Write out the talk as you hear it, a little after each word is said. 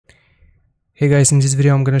Hey guys, in this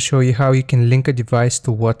video I'm going to show you how you can link a device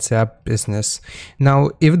to WhatsApp Business.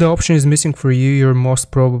 Now, if the option is missing for you, you're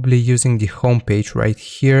most probably using the home page right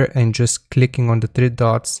here and just clicking on the three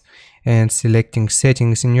dots and selecting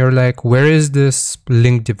settings, and you're like, where is this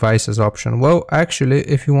link devices option? Well, actually,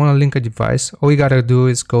 if you want to link a device, all you gotta do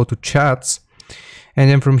is go to chats, and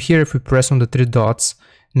then from here, if we press on the three dots,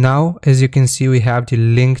 now as you can see, we have the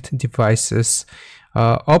linked devices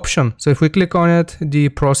option. So if we click on it, the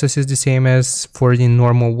process is the same as for the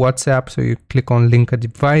normal WhatsApp. So you click on link a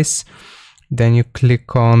device, then you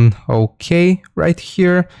click on OK right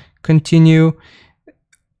here, continue,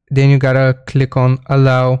 then you gotta click on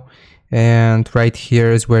allow, and right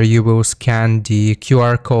here is where you will scan the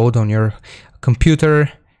QR code on your computer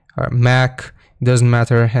or Mac, doesn't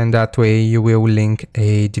matter, and that way you will link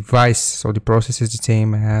a device. So the process is the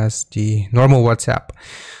same as the normal WhatsApp.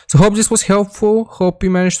 So hope this was helpful, hope you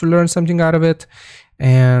managed to learn something out of it,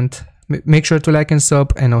 and make sure to like and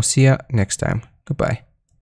sub, and I'll see you next time. Goodbye.